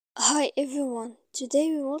Hi everyone,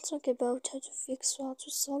 today we will talk about how to fix or how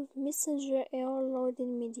to solve Messenger error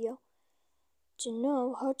loading media. To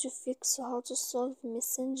know how to fix or how to solve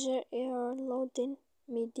Messenger error loading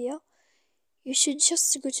media, you should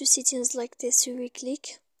just go to settings like this. You will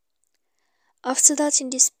click. After that, in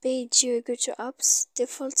this page, you will go to apps,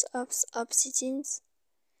 default apps, app settings.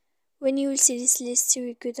 When you will see this list, you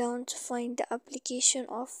will go down to find the application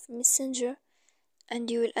of Messenger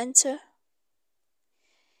and you will enter.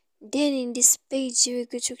 Then in this page you will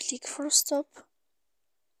go to click for stop.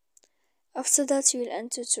 After that you will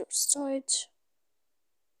enter to storage.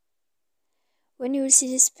 When you will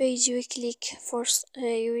see this page you will click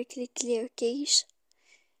clear cache.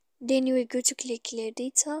 Then you will go to click clear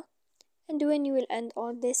data, and when you will end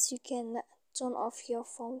all this you can turn off your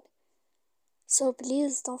phone. So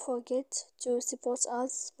please don't forget to support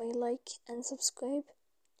us by like and subscribe.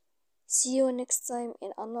 See you next time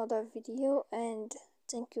in another video, and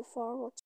thank you for watching.